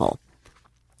donor animal.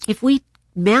 If we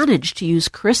manage to use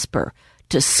CRISPR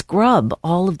to scrub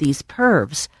all of these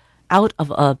PERVs out of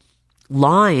a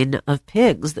line of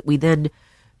pigs that we then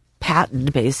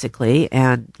patent, basically,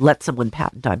 and let someone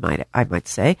patent, I might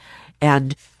say,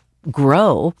 and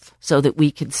grow so that we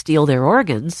can steal their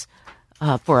organs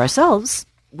for ourselves,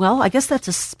 well, I guess that's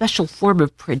a special form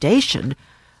of predation,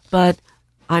 but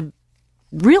I'm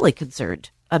really concerned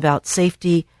about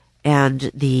safety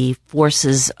and the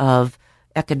forces of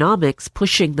economics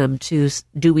pushing them to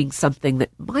doing something that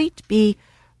might be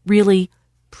really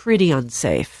pretty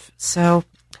unsafe. So,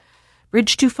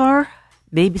 bridge too far?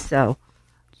 Maybe so.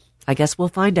 I guess we'll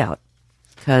find out,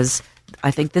 because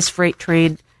I think this freight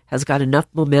train has got enough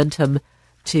momentum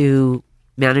to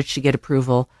manage to get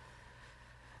approval,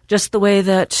 just the way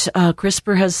that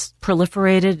CRISPR has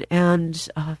proliferated, and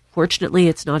fortunately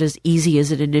it's not as easy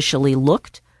as it initially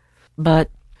looked. But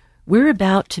we're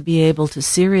about to be able to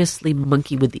seriously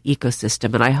monkey with the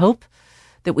ecosystem, and I hope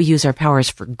that we use our powers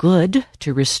for good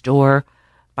to restore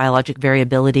biologic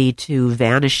variability to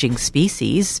vanishing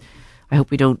species. I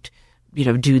hope we don't,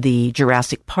 do the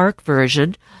Jurassic Park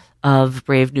version of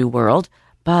Brave New World,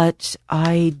 but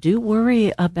I do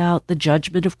worry about the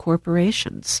judgment of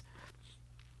corporations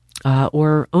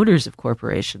or owners of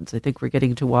corporations. I think we're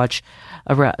getting to watch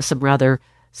some rather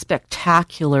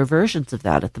spectacular versions of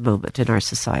that at the moment in our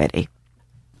society.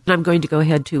 And I'm going to go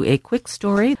ahead to a quick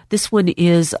story. This one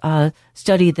is a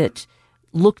study that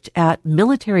looked at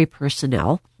military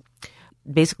personnel,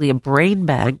 basically a brain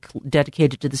bank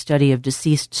dedicated to the study of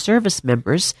deceased service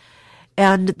members,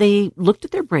 and they looked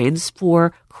at their brains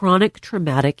for chronic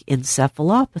traumatic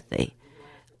encephalopathy.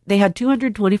 They had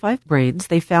 225 brains.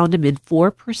 They found them in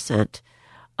 4%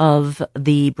 of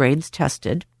the brains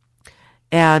tested,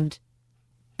 and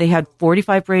they had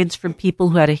 45 brains from people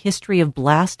who had a history of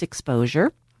blast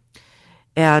exposure,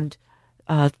 and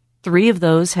 3 of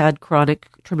those had chronic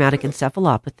traumatic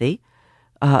encephalopathy.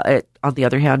 On the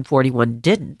other hand, 41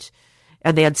 didn't.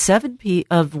 And they had 7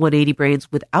 of 180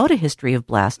 brains without a history of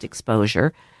blast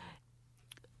exposure.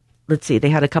 Let's see, they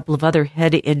had a couple of other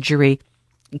head injury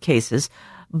cases.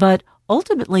 But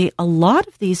ultimately, a lot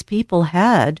of these people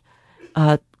had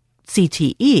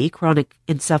CTE, chronic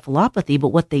encephalopathy, but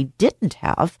what they didn't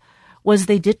have was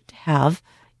they didn't have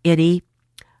any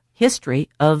history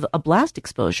of a blast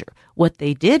exposure. What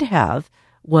they did have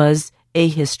was a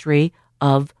history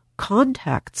of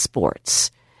contact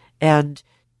sports. And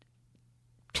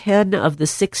 10 of the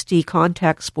 60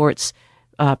 contact sports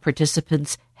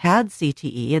participants had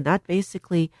CTE, and that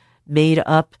basically made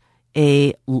up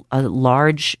a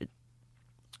large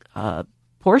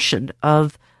portion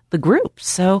of the group.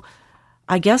 So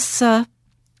I guess,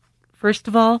 first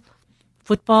of all,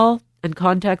 football and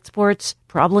contact sports,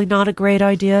 probably not a great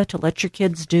idea to let your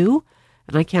kids do,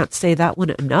 and I can't say that one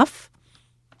enough.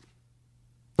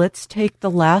 Let's take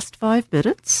the last 5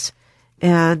 minutes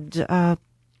and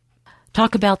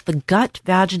talk about the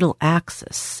gut-vaginal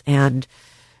axis and,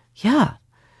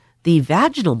 the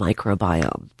vaginal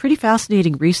microbiome. Pretty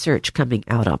fascinating research coming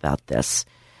out about this.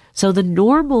 So the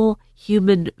normal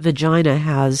human vagina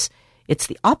it's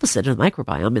the opposite of the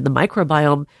microbiome. In the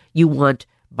microbiome, you want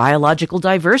biological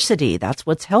diversity. That's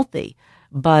what's healthy.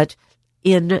 But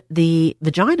in the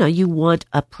vagina, you want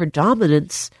a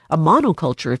predominance, a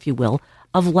monoculture, if you will,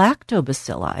 of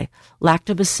lactobacilli.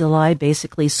 Lactobacilli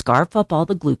basically scarf up all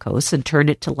the glucose and turn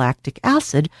it to lactic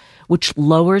acid, which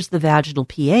lowers the vaginal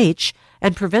pH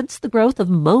and prevents the growth of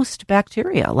most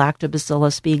bacteria,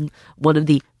 lactobacillus being one of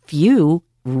the few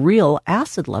real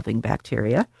acid-loving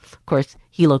bacteria. Of course,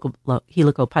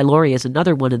 Heliconia pylori is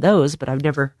another one of those, but I've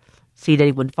never seen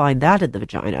anyone find that in the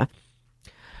vagina.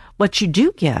 What you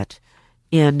do get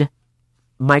in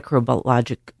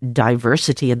microbiologic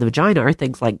diversity in the vagina are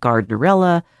things like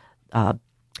Gardnerella,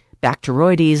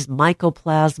 Bacteroides,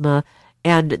 Mycoplasma,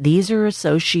 and these are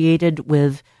associated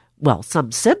with,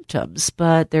 some symptoms,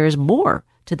 but there's more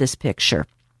to this picture.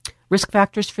 Risk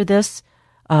factors for this,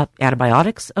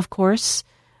 antibiotics, of course.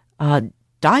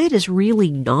 Diet is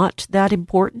really not that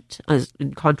important,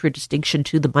 in contradistinction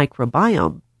to the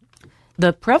microbiome.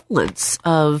 The prevalence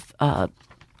of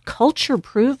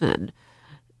culture-proven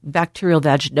bacterial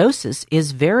vaginosis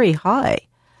is very high,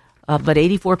 but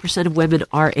 84% of women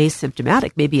are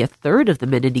asymptomatic. Maybe a third of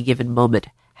them at any given moment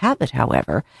have it,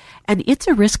 however, and it's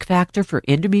a risk factor for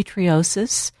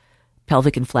endometriosis,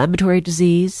 pelvic inflammatory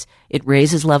disease. It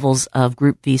raises levels of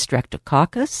group V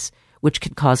streptococcus, which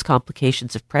can cause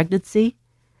complications of pregnancy.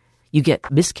 You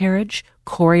get miscarriage,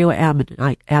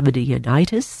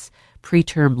 chorioamnionitis,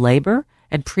 preterm labor,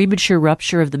 and premature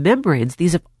rupture of the membranes.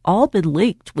 These have all been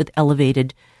linked with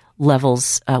elevated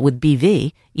levels with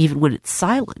BV, even when it's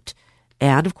silent.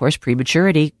 And, of course,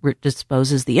 prematurity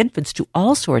disposes the infants to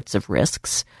all sorts of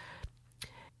risks.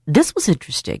 This was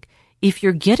interesting. If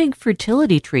you're getting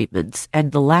fertility treatments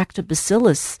and the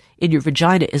lactobacillus in your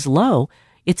vagina is low,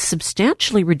 it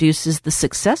substantially reduces the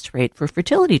success rate for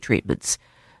fertility treatments.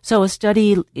 So a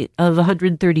study of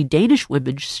 130 Danish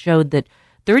women showed that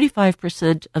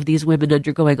 35% of these women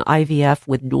undergoing IVF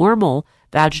with normal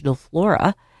vaginal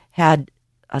flora had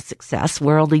a success,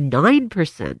 where only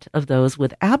 9% of those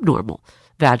with abnormal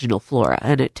vaginal flora.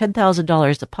 And at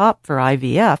 $10,000 a pop for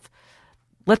IVF,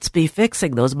 let's be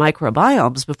fixing those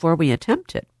microbiomes before we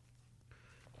attempt it.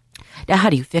 Now, how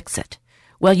do you fix it?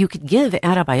 Well, you can give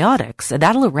antibiotics, and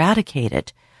that'll eradicate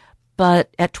it.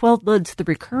 But at 12 months, the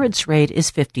recurrence rate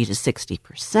is 50 to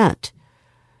 60%.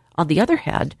 On the other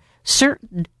hand,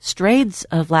 certain strains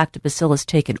of lactobacillus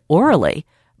taken orally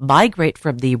migrate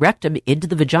from the rectum into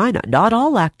the vagina. Not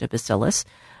all lactobacillus,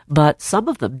 but some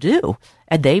of them do.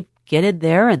 And they get in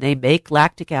there and they make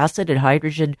lactic acid and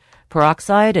hydrogen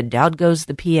peroxide, and down goes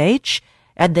the pH,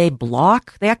 and they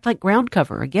act like ground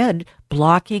cover, again,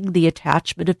 blocking the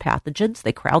attachment of pathogens.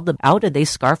 They crowd them out and they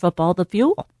scarf up all the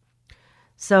fuel.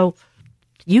 So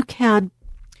you can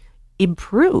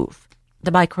improve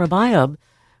the microbiome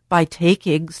by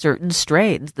taking certain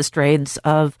strains, the strains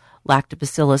of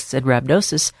Lactobacillus and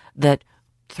rhamnosus that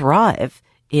thrive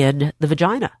in the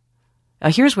vagina.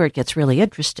 Now, here's where it gets really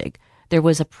interesting. There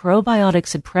was a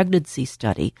probiotics in pregnancy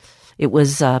study. It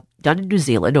was done in New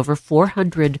Zealand, over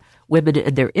 400 women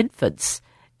and their infants,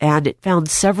 and it found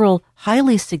several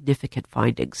highly significant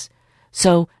findings.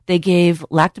 So they gave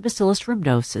Lactobacillus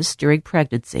rhamnosus during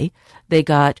pregnancy. They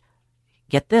got,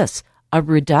 get this, a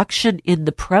reduction in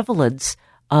the prevalence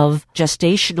of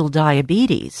gestational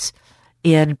diabetes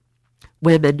in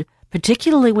women,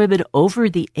 particularly women over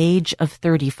the age of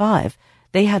 35.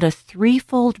 They had a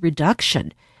threefold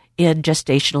reduction in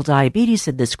gestational diabetes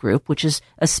in this group, which is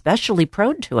especially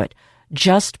prone to it,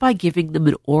 just by giving them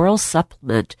an oral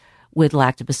supplement with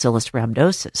Lactobacillus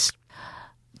rhamnosus.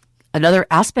 Another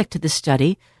aspect of this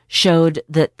study showed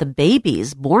that the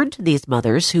babies born to these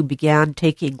mothers who began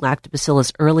taking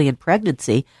Lactobacillus early in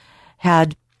pregnancy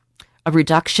had a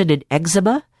reduction in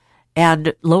eczema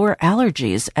and lower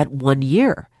allergies at 1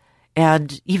 year.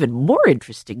 And even more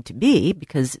interesting to me,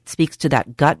 because it speaks to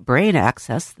that gut-brain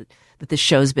axis that this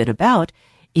show's been about,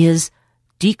 is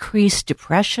decreased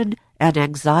depression and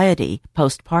anxiety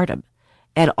postpartum.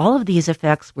 And all of these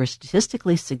effects were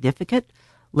statistically significant: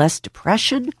 less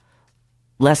depression,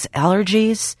 less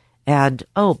allergies, and,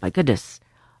 oh my goodness,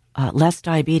 less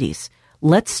diabetes.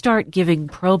 Let's start giving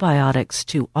probiotics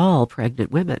to all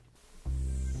pregnant women.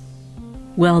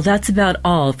 Well, that's about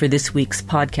all for this week's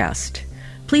podcast.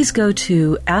 Please go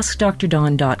to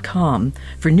AskDrDawn.com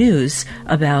for news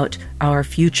about our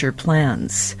future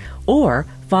plans, or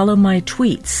follow my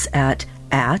tweets at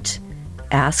AskDrDawn.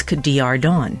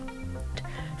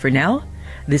 For now,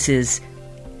 this is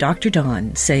Dr.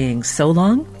 Dawn saying so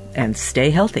long and stay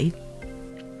healthy.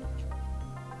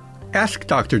 Ask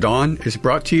Dr. Dawn is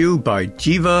brought to you by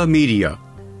Jiva Media.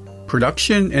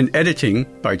 Production and editing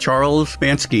by Charles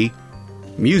Bansky.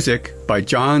 Music by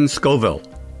John Scoville.